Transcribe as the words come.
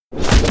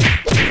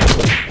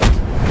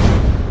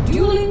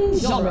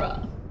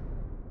genre.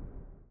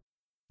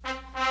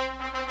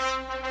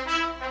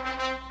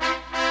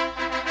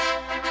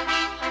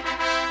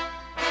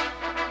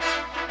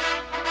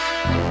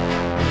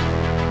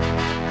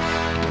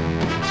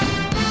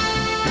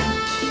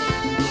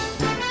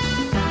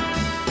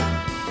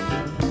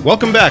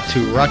 Welcome back to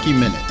Rocky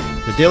Minute,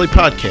 the daily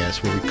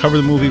podcast where we cover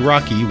the movie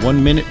Rocky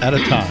 1 minute at a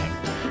time.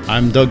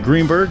 I'm Doug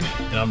Greenberg.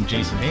 And I'm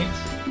Jason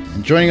Haynes.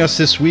 And joining us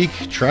this week,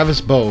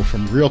 Travis Bowe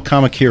from Real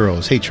Comic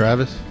Heroes. Hey,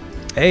 Travis.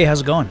 Hey,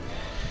 how's it going?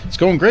 It's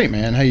going great,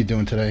 man. How you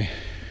doing today?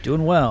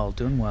 Doing well,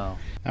 doing well.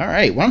 All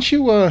right. Why don't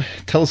you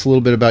tell us a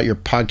little bit about your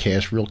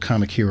podcast, Real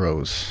Comic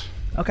Heroes?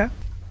 Okay.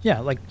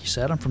 Yeah, like you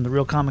said, I'm from the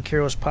Real Comic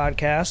Heroes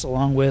podcast.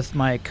 Along with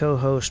my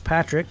co-host,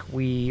 Patrick,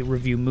 we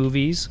review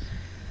movies.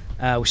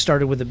 We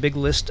started with a big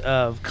list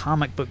of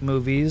comic book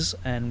movies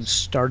and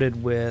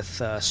started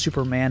with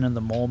Superman and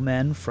the Mole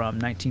Men from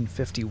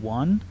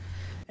 1951.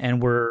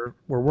 And we're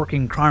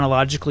working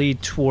chronologically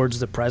towards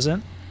the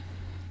present.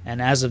 And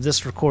as of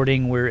this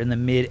recording, we're in the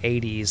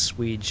mid-'80s.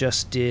 We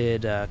just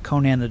did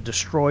Conan the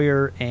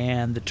Destroyer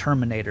and The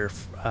Terminator,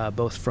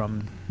 both from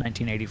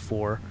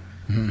 1984.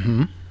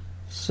 Mm-hmm.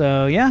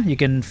 So, yeah, you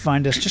can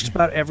find us just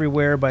about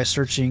everywhere by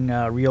searching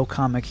Real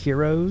Comic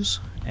Heroes.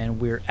 And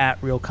we're at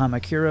Real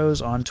Comic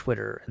Heroes on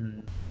Twitter.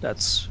 And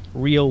that's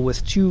real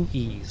with 2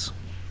 E's.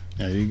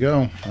 There you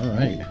go. All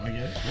right. Oh, I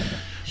get it.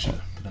 Should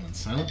have put that on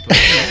silent, but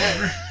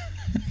whatever.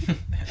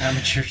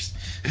 Amateurs.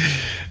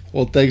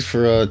 Well, thanks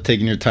for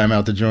taking your time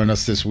out to join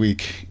us this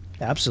week.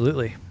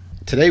 Absolutely.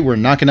 Today we're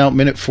knocking out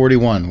minute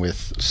 41,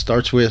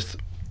 starts with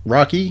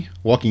Rocky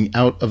walking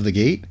out of the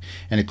gate,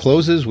 and it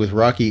closes with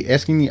Rocky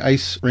asking the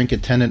ice rink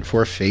attendant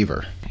for a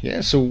favor.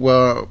 Yeah,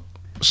 so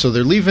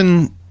they're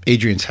leaving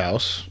Adrian's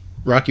house.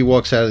 Rocky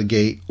walks out of the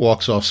gate,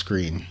 walks off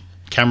screen.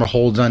 Camera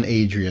holds on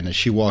Adrian as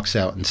she walks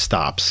out and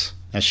stops.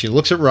 As she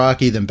looks at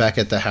Rocky, then back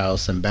at the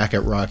house, and back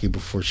at Rocky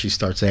before she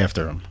starts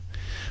after him.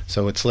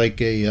 So it's like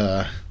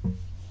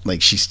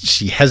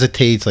she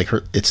hesitates, like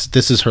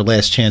this is her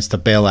last chance to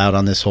bail out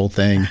on this whole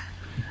thing.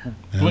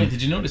 Wait,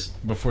 did you notice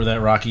before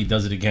that Rocky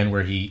does it again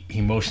where he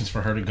motions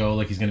for her to go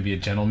like he's going to be a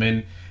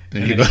gentleman,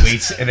 and then he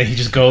waits, and then he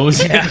just goes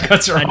and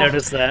cuts her off? I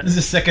noticed that. This is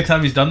the second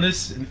time he's done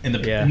this in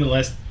the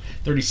last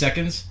 30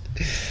 seconds.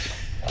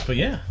 But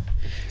yeah.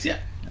 Go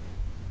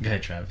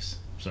ahead, Travis.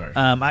 Sorry.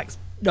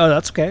 No,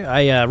 that's okay.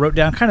 I wrote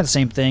down kind of the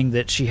same thing,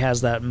 that she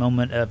has that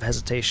moment of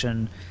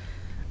hesitation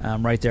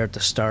right there at the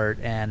start,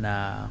 and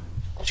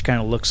she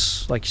kind of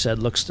looks, like you said,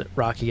 looks at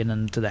Rocky and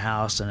then to the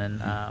house, and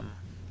then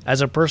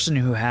as a person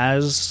who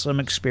has some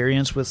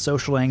experience with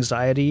social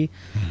anxiety,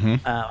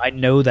 I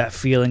know that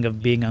feeling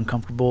of being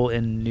uncomfortable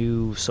in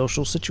new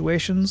social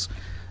situations.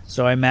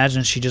 So I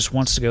imagine she just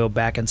wants to go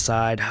back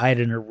inside, hide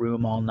in her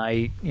room all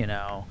night, you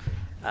know.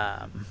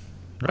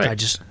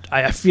 Right.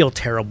 I feel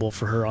terrible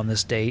for her on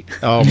this date.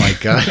 Oh my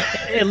God.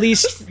 At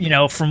least, you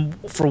know,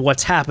 for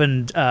what's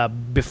happened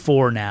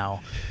before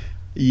now.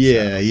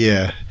 Yeah,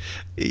 so.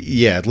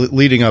 Yeah.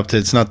 Leading up to,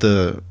 it's not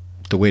the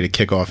way to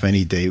kick off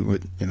any date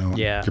with,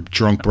 your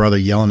drunk brother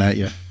yelling at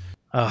you.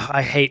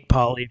 I hate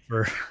Paulie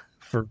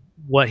for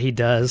what he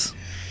does.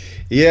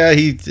 Yeah,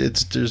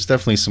 there's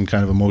definitely some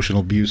kind of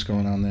emotional abuse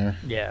going on there.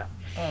 Yeah.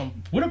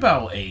 What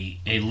about a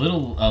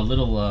little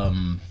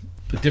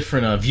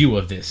different view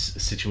of this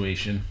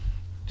situation?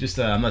 Just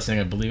I'm not saying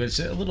I believe it. It's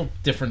a little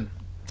different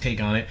take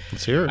on it.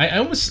 Let's hear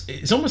it.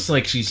 It's almost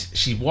like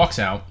she walks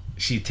out.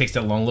 She takes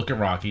that long look at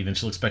Rocky, then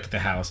she looks back at the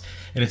house,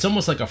 and it's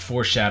almost like a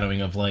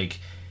foreshadowing of like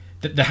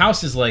the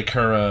house is like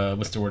her.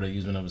 What's the word I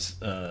used when I was?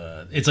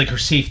 It's like her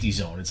safety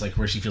zone. It's like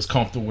where she feels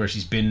comfortable, where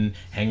she's been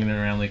hanging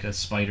around like a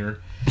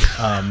spider.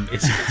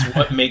 It's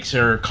what makes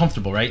her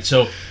comfortable, right?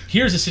 So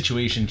here's a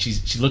situation.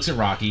 She looks at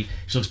Rocky.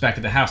 She looks back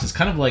at the house. It's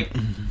kind of like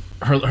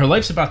her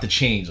life's about to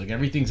change. Like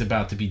everything's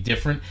about to be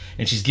different,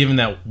 and she's given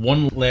that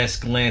one last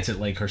glance at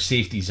like her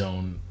safety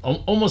zone,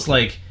 almost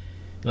like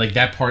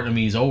that part of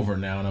me is over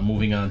now, and I'm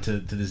moving on to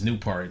this new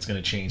part. It's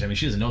going to change. I mean,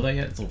 she doesn't know that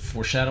yet. It's a little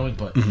foreshadowing,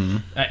 but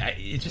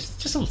it's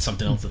just a little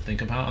something else to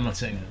think about. I'm not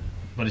saying that,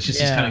 but it's just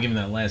kind of giving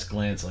that last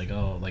glance, like,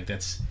 oh, like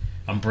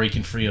I'm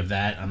breaking free of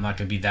that. I'm not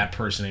going to be that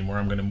person anymore.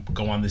 I'm going to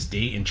go on this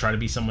date and try to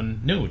be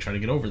someone new, try to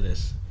get over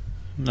this.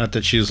 Not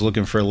that she was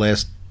looking for a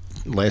last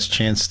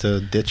chance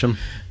to ditch him.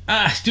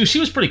 Dude,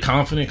 she was pretty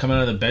confident coming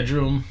out of the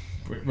bedroom.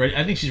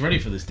 I think she's ready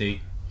for this date.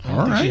 I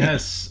don't think she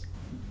has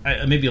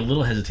maybe a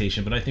little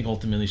hesitation, but I think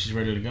ultimately she's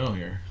ready to go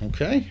here.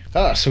 Okay.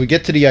 So we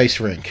get to the ice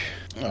rink.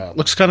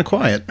 Looks kind of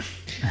quiet.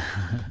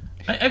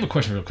 I have a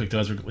question real quick, though,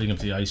 as we're leading up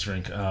to the ice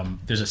rink.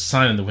 There's a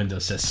sign on the window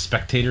that says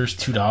spectators,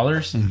 $2.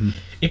 Mm-hmm.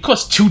 It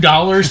costs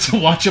 $2 to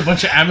watch a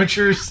bunch of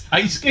amateurs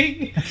ice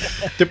skate?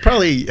 They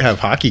probably have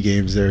hockey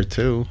games there,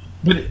 too.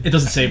 But it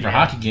doesn't say for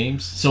hockey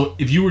games. So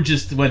if you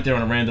went there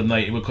on a random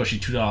night, it would cost you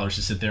 $2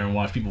 to sit there and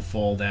watch people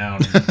fall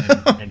down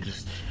and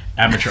just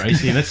amateur ice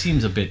skating. That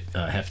seems a bit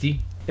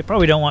hefty. They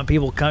probably don't want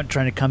people trying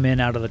to come in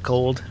out of the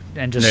cold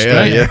and just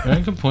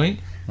yeah. Good point.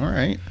 All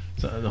right.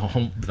 So the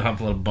a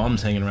lot of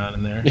bums hanging around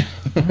in there.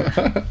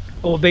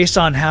 Well, based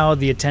on how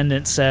the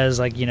attendant says,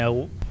 like,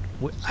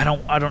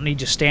 I don't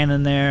need you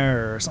standing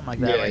there or something like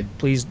that. Yeah. Like,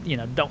 please,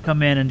 don't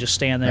come in and just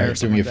stand there. Or do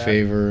something me a like that.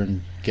 favor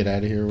and get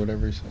out of here, or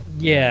whatever he said.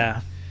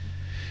 Yeah.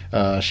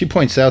 She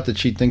points out that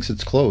she thinks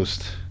it's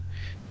closed.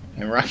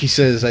 And Rocky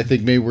says, I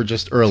think maybe we're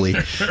just early.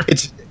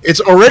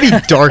 It's already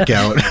dark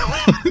out.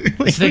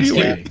 It's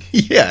Thanksgiving.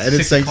 Yeah, and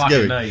it's 6 o'clock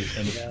at Thanksgiving. night.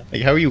 And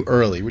Like, how are you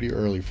early? What are you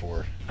early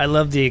for? I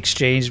love the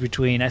exchange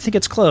between, I think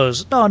it's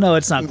closed. No,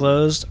 it's not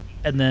closed.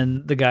 And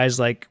then the guy's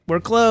like,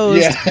 we're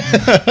closed.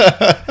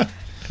 Yeah.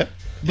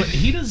 But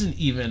he doesn't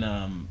even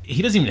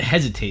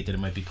hesitate that it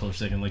might be close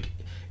second. Like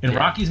in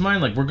Rocky's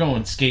mind, like we're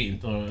going skating,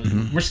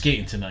 we're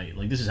skating tonight.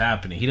 Like this is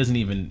happening. He doesn't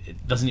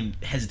even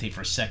hesitate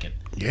for a second.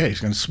 Yeah, he's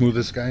going to smooth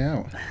this guy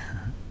out.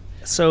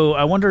 So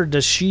I wonder,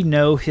 does she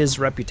know his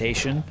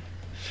reputation?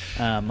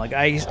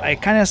 I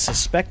kind of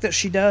suspect that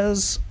she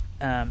does.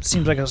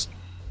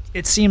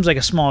 It seems like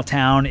a small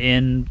town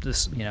in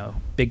this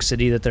big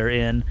city that they're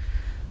in.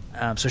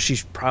 So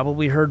she's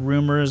probably heard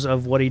rumors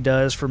of what he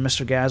does for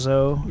Mr.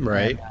 Gazzo.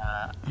 Right.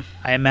 And,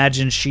 I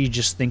imagine she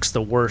just thinks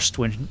the worst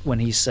when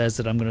he says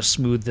that I'm going to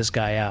smooth this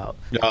guy out.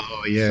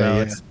 Oh, yeah,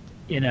 So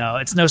yeah.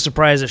 it's no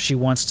surprise that she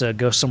wants to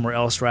go somewhere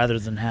else rather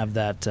than have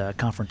that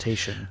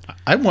confrontation.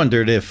 I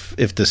wondered if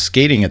the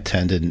skating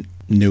attendant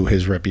knew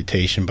his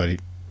reputation, but he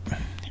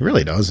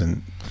really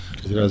doesn't.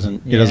 He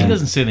doesn't. He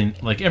doesn't say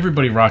anything. Like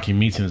everybody Rocky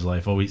meets in his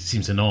life always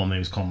seems to know him. They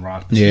always call him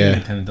Rock. The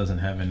skating attendant doesn't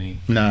have any.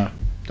 No,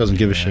 doesn't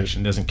give a shit.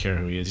 reaction, doesn't care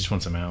who he is. He just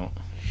wants him out.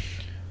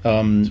 To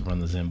run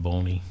the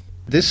Zamboni.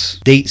 This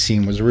date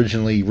scene was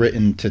originally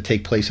written to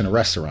take place in a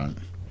restaurant.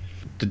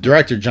 The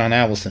director, John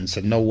Avildsen,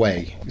 said, no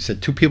way. He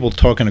said 2 people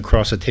talking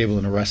across a table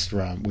in a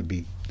restaurant would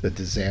be a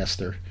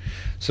disaster.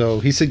 So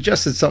he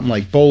suggested something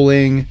like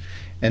bowling,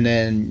 and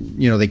then,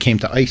 they came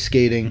to ice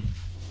skating.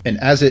 And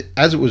as it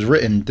was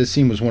written, this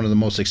scene was one of the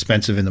most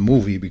expensive in the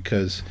movie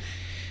because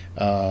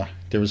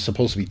there was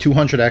supposed to be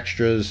 200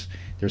 extras.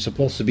 There's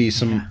supposed to be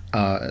some,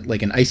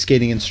 like an ice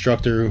skating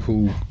instructor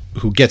who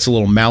gets a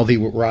little mouthy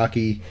with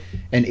Rocky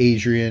and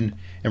Adrian,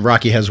 and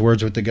Rocky has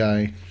words with the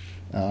guy.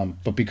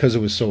 But because it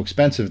was so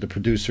expensive, the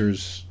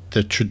producers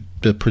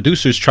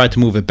tried to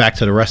move it back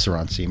to the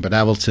restaurant scene. But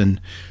Avildsen,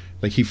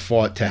 he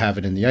fought to have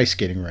it in the ice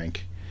skating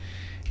rink.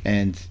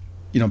 And,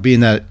 being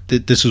that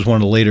this was one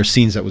of the later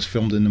scenes that was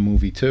filmed in the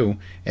movie too,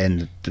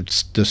 and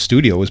the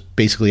studio was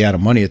basically out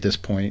of money at this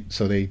point,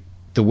 so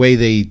the way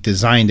they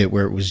designed it,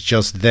 where it was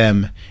just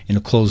them in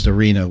a closed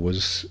arena,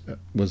 was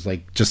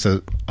like just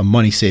a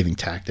money-saving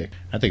tactic.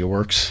 I think it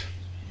works.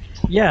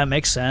 Yeah, it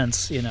makes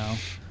sense.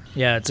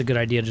 Yeah, it's a good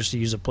idea just to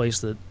use a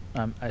place that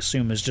I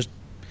assume is just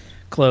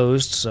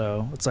closed.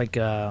 So it's like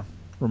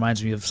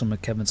reminds me of some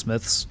of Kevin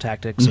Smith's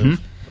tactics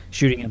of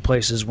shooting in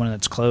places when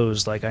it's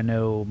closed. Like I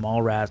know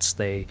Mallrats,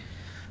 they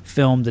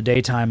film the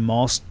daytime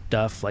mall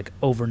stuff like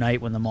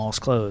overnight when the mall's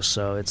closed.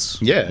 So it's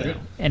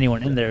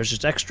anyone in there is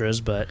just extras,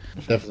 but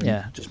Definitely.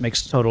 Yeah, it just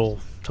makes total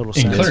In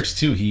sense. Clerks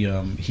too,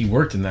 he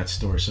worked in that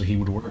store, so he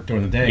would work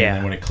during the day, and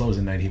then when it closed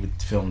at night, he would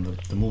film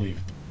the movie.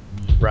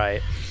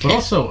 Right. But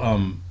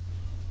also,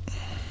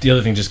 the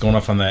other thing, just going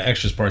off on the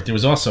extras part, there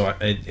was also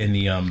in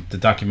the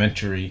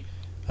documentary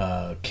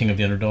King of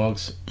the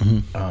Underdogs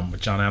with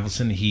John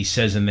Avildsen, he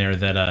says in there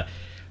that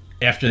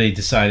after they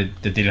decided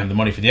that they didn't have the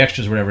money for the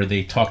extras or whatever,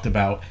 they talked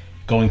about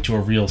going to a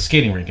real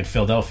skating rink in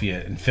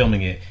Philadelphia and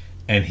filming it,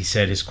 and he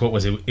said his quote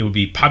was, it would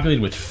be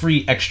populated with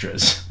free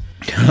extras.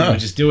 They would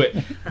just do it.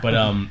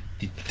 But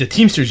the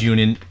Teamsters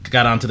Union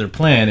got onto their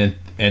plan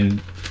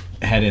and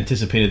had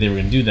anticipated they were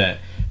going to do that.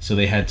 So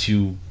they had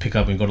to pick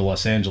up and go to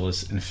Los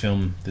Angeles and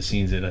film the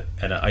scenes at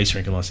an ice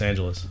rink in Los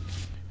Angeles.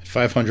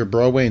 500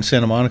 Broadway in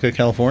Santa Monica,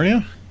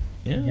 California.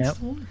 Yeah. Yep.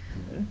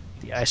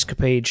 The Ice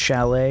Capade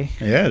Chalet.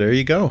 Yeah, there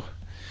you go.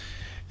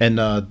 And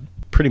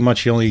pretty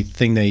much the only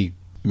thing they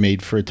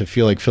made for it to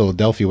feel like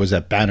Philadelphia was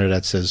that banner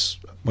that says,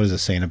 what does it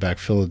say in the back?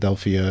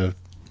 Philadelphia.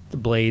 The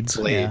Blades.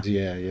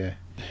 Yeah.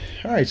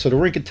 All right, so the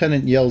rink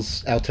attendant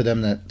yells out to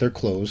them that they're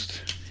closed.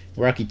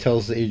 Rocky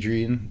tells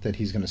Adrian that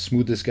he's going to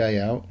smooth this guy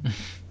out.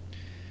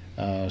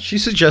 She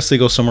suggests they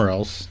go somewhere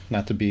else,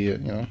 not to be, I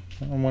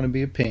don't want to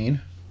be a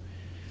pain.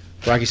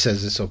 Rocky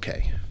says it's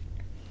okay.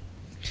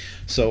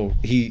 So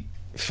he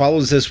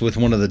follows this with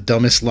one of the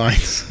dumbest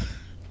lines.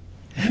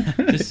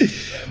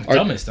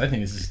 Dumbest, I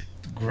think this is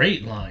a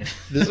great line.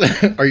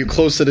 Are you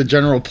close to the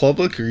general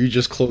public, or are you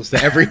just close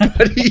to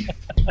everybody?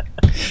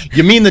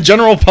 You mean the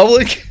general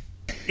public?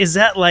 Is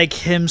that like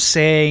him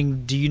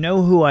saying, do you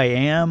know who I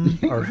am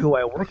or who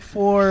I work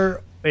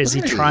for? Is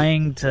he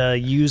trying to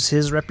use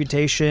his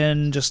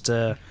reputation just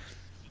to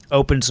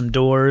open some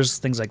doors,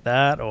 things like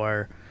that?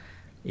 Or,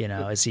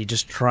 is he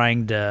just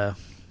trying to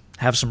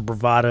have some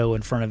bravado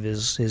in front of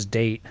his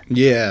date?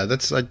 Yeah,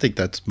 I think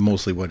that's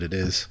mostly what it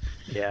is.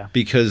 Yeah.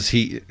 Because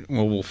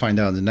we'll find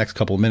out in the next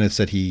couple of minutes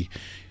that he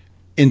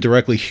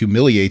indirectly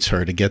humiliates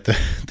her to get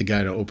the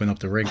guy to open up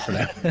the ring for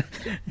that.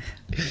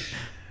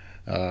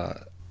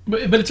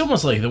 But it's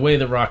almost like the way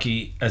that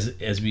Rocky,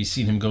 as we've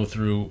seen him go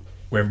through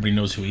where everybody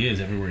knows who he is,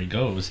 everywhere he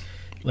goes,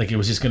 like it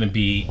was just going to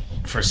be,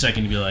 for a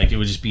second, to be like, it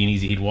would just be an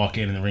easy, he'd walk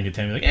in and the ring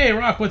attendant would be like, hey,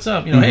 Rock, what's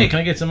up? You know, hey, can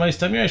I get some ice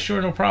time? Yeah,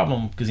 sure, no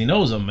problem. Because he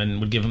knows him and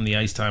would give him the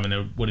ice time and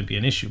it wouldn't be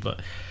an issue.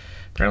 But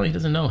apparently he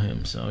doesn't know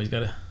him, so he's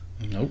got to...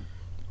 Nope.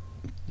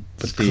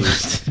 But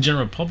the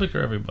general public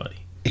or everybody?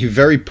 He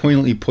very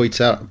poignantly points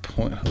out...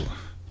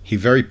 He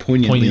very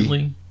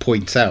poignantly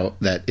points out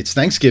that it's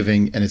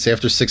Thanksgiving and it's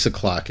after 6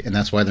 o'clock, and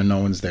that's why no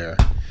one's there.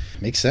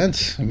 Makes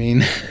sense. I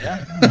mean...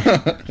 Yeah.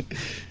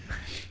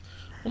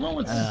 Well, no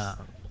one's...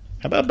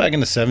 How about back in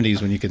the 70s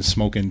when you can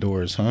smoke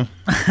indoors, huh?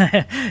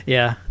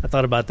 Yeah, I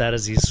thought about that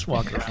as he's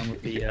walking around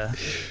with the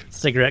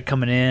cigarette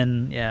coming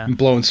in. Yeah, and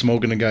blowing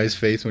smoke in the guy's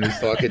face when he's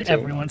talking to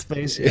everyone's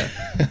face. Yeah.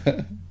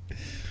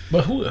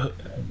 But who,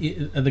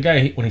 the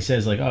guy, when he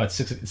says like, "Oh, it's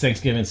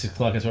Thanksgiving, 6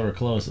 o'clock, that's why we're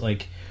closed,"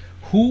 like,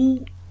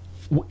 who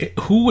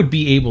would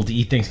be able to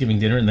eat Thanksgiving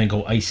dinner and then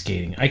go ice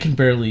skating? I can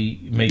barely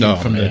make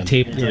it from the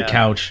table to the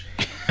couch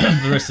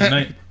the rest of the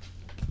night.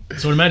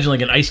 So imagine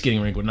like an ice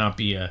skating rink would not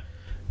be a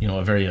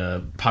very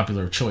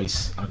popular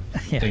choice on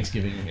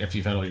Thanksgiving after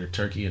you've had all your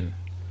turkey and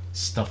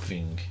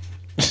stuffing.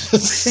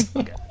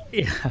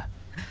 Yeah.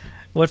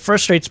 What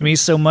frustrates me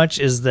so much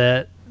is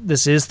that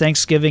this is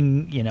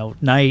Thanksgiving,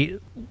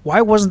 night.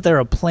 Why wasn't there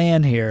a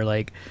plan here?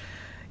 Like,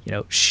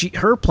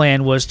 her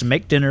plan was to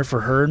make dinner for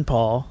her and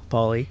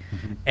Paulie,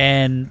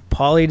 and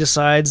Paulie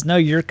decides, no,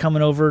 you're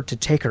coming over to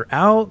take her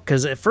out,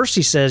 because at first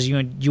he says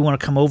you want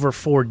to come over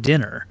for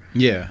dinner.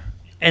 Yeah.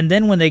 And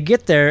then when they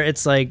get there,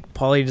 it's like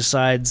Paulie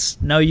decides,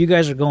 no, you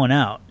guys are going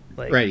out.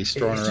 Like, right, he's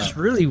throwing her out. It's just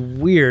really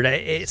weird.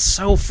 It's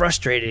so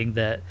frustrating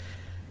that,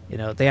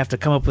 they have to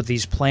come up with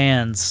these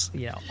plans,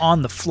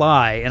 on the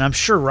fly. And I'm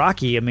sure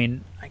Rocky,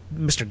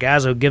 Mr.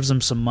 Gazzo gives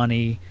him some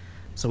money,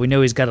 so we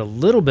know he's got a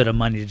little bit of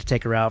money to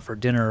take her out for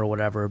dinner or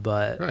whatever.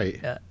 But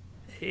right.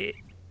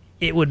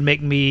 It would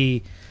make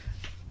me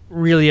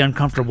really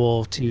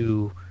uncomfortable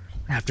to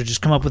have to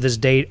just come up with this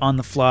date on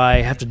the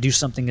fly, have to do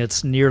something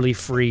that's nearly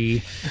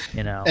free,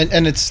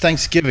 And it's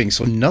Thanksgiving,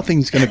 so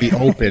nothing's going to be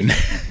open.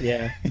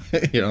 Yeah.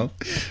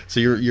 So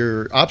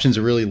your options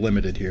are really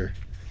limited here.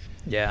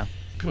 Yeah.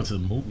 Go to the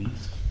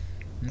movies.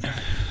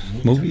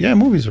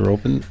 Movies are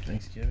open.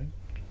 Thanksgiving.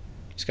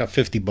 He's got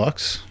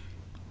 $50.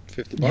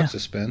 $50 to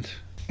spend.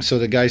 So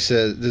the guy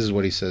says, this is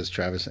what he says,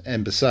 Travis,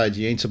 and besides,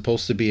 you ain't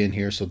supposed to be in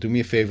here, so do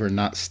me a favor and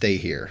not stay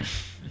here.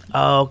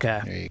 Oh,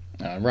 okay.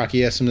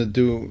 Rocky asked him to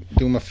do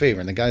him a favor,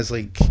 and the guy's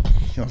like,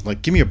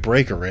 give me a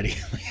break already.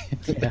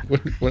 Yeah.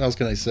 What else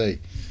can I say?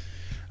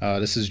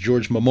 This is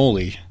George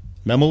Mamoli.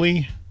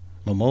 Mamoli,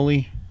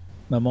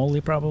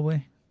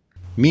 probably.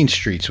 Mean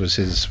Streets was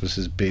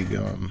his big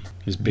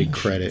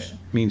credit.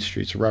 Mean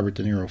Streets, a Robert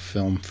De Niro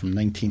film from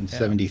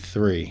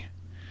 1973. Yeah.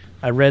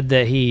 I read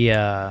that he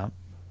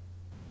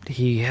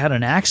had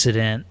an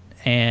accident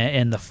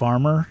in The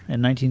Farmer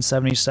in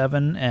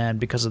 1977, and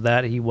because of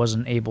that, he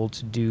wasn't able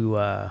to do.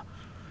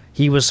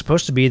 He was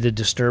supposed to be the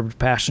disturbed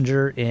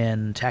passenger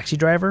in Taxi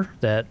Driver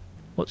that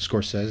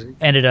Scorsese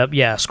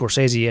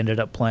Scorsese ended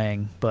up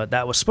playing, but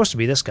that was supposed to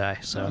be this guy.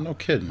 So no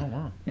kidding. Oh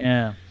wow.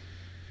 Yeah.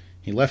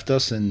 He left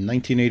us in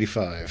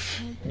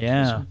 1985.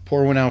 Yeah. So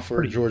pour one out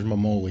for George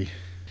Mamoli.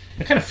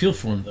 I kind of feel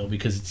for him though,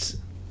 because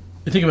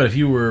think about if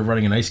you were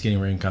running an ice skating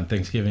rink on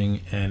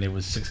Thanksgiving and it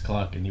was 6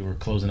 o'clock and you were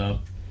closing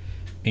up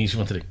and you just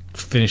wanted to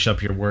finish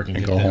up your work and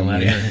get go home. Out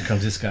of here. And here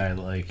comes this guy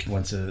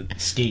wants to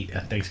skate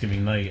at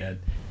Thanksgiving night at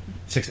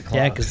 6 o'clock.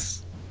 Yeah,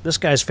 because this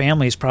guy's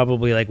family is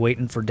probably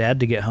waiting for Dad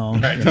to get home.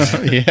 Right.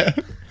 Yeah.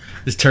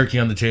 There's turkey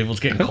on the table. It's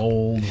getting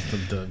cold.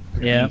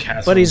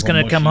 But he's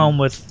going to come home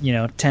with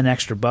 $10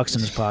 extra in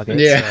his pocket.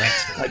 Yeah.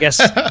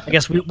 So I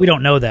guess we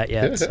don't know that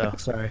yet. So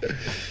sorry.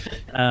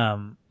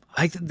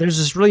 There's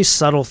this really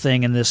subtle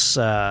thing in this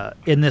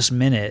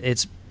minute.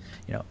 It's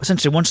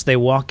essentially once they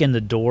walk in the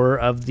door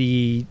of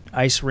the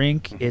ice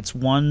rink, it's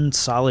one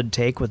solid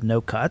take with no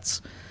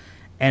cuts,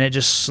 and it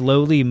just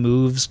slowly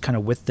moves kind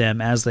of with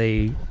them as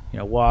they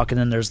walk, and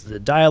then there's the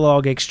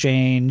dialogue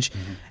exchange.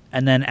 Mm-hmm.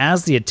 And then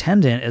as the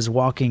attendant is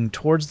walking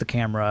towards the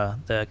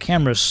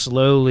camera's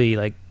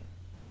slowly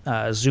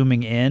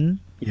zooming in,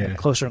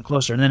 closer and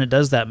closer. And then it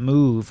does that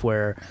move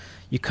where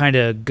you kind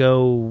of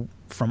go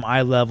from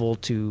eye level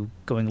to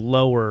going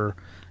lower.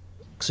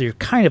 So you're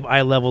kind of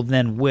eye level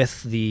then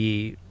with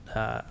the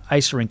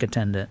ice rink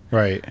attendant.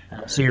 Right.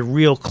 So you're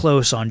real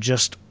close on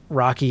just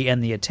Rocky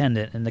and the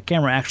attendant. And the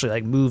camera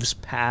actually moves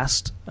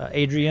past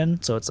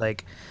Adrian. So it's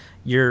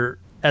you're,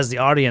 as the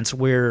audience,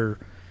 we're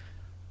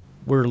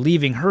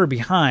leaving her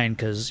behind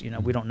because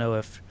we don't know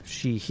if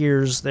she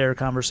hears their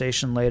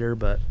conversation later,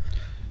 but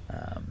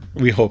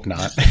we hope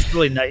not. It's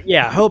really nice.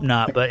 Yeah, I hope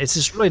not. But it's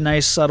this really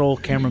nice, subtle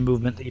camera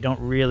movement that you don't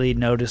really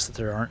notice that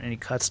there aren't any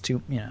cuts to.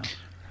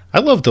 I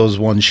love those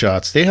one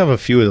shots. They have a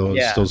few of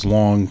those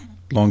long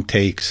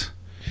takes.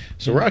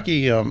 So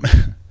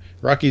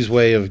Rocky's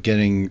way of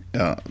getting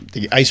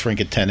the ice rink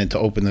attendant to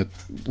open the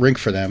rink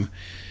for them.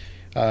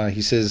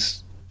 He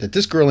says that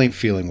this girl ain't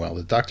feeling well.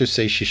 The doctors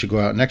say she should go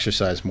out and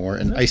exercise more,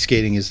 and ice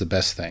skating is the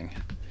best thing.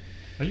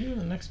 Are you in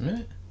the next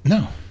minute?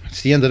 No,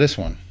 it's the end of this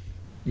one.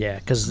 Yeah,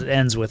 because it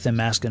ends with him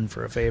asking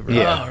for a favor.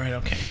 Yeah. Oh, right,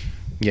 okay.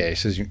 Yeah, he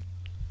says,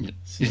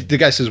 The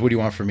guy says, "What do you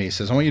want from me?" He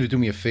says, "I want you to do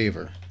me a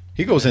favor."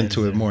 He goes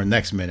into it more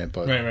next minute,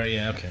 but right,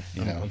 yeah, okay.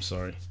 You know. I'm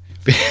sorry.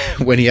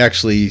 when he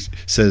actually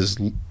says,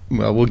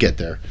 "Well, we'll get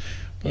there."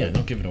 Yeah,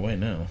 don't give it away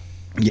now.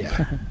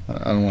 Yeah,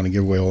 I don't want to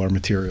give away all our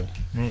material.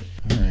 Right.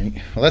 All right.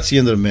 Well, that's the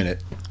end of the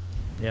minute.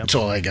 Yep. That's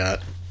all I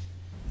got.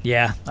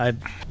 Yeah, I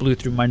blew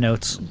through my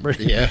notes.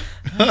 Yeah.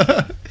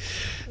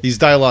 These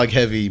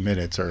dialogue-heavy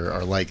minutes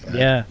are like that.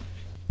 Yeah.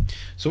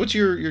 So what's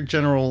your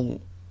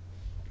general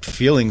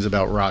feelings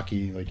about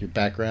Rocky? Like your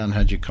background,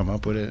 how'd you come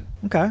up with it?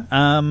 Okay.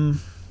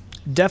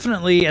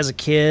 Definitely as a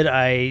kid,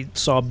 I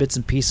saw bits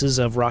and pieces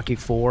of Rocky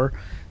 4.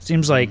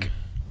 Seems like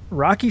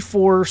Rocky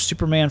 4,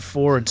 Superman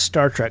 4, and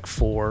Star Trek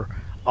 4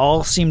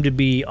 all seem to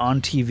be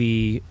on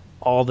TV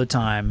all the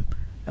time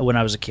when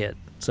I was a kid.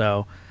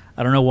 So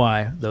I don't know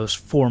why those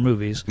 4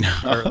 movies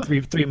or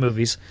three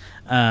movies.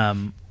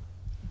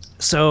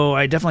 So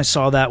I definitely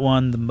saw that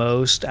one the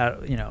most,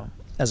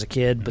 as a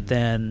kid. But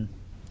then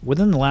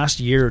within the last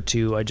year or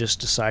two, I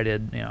just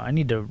decided, I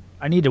need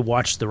to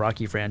watch the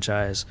Rocky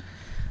franchise.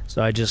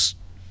 So I just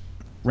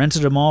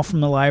rented them all from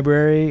the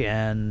library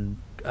and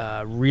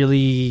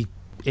really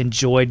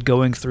enjoyed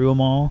going through them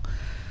all.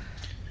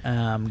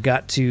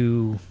 Got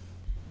to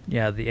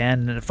the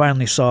end and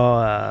finally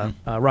saw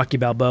Rocky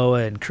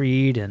Balboa and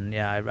Creed, and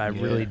I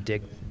really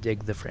dig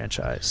the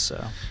franchise.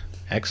 So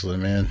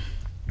excellent, man.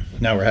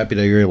 Now we're happy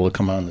that you're able to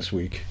come on this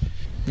week.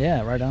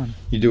 Yeah, right on.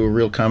 You do a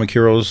Real Comic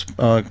Heroes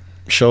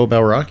show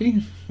about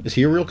Rocky? Is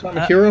he a real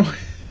comic hero?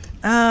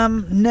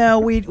 No,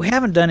 we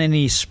haven't done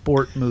any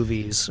sport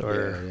movies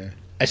or. Yeah.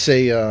 I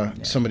say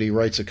somebody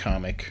writes a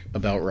comic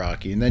about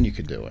Rocky, and then you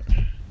could do it.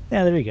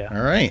 Yeah, there you go.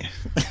 All right.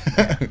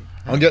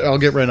 I'll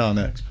get right on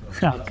that.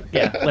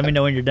 Yeah, let me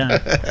know when you're done.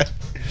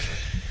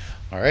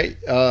 All right.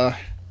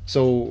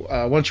 So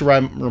why don't you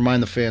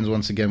remind the fans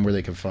once again where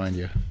they can find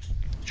you?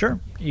 Sure.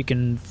 You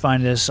can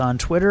find us on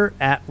Twitter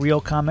at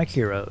Real Comic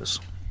Heroes.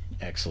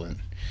 Excellent.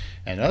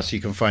 And us, you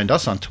can find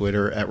us on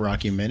Twitter at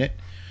Rocky Minute.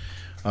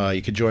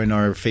 You can join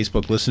our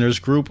Facebook listeners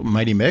group,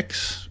 Mighty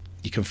Mix.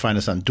 You can find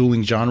us on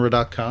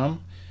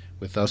duelinggenre.com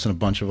with us and a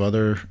bunch of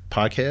other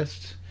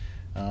podcasts.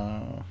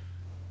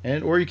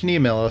 Or you can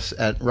email us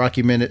at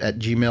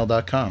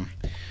rockyminute@gmail.com.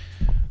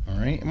 All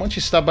right. And why don't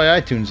you stop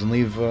by iTunes and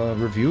leave a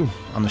review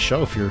on the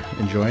show if you're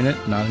enjoying it,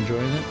 not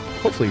enjoying it.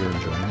 Hopefully you're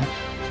enjoying it.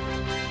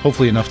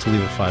 Hopefully enough to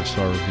leave a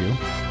 5-star review.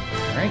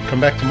 All right.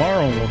 Come back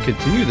tomorrow and we'll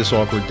continue this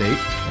awkward date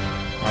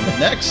on the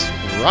next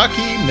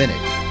Rocky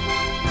Minute.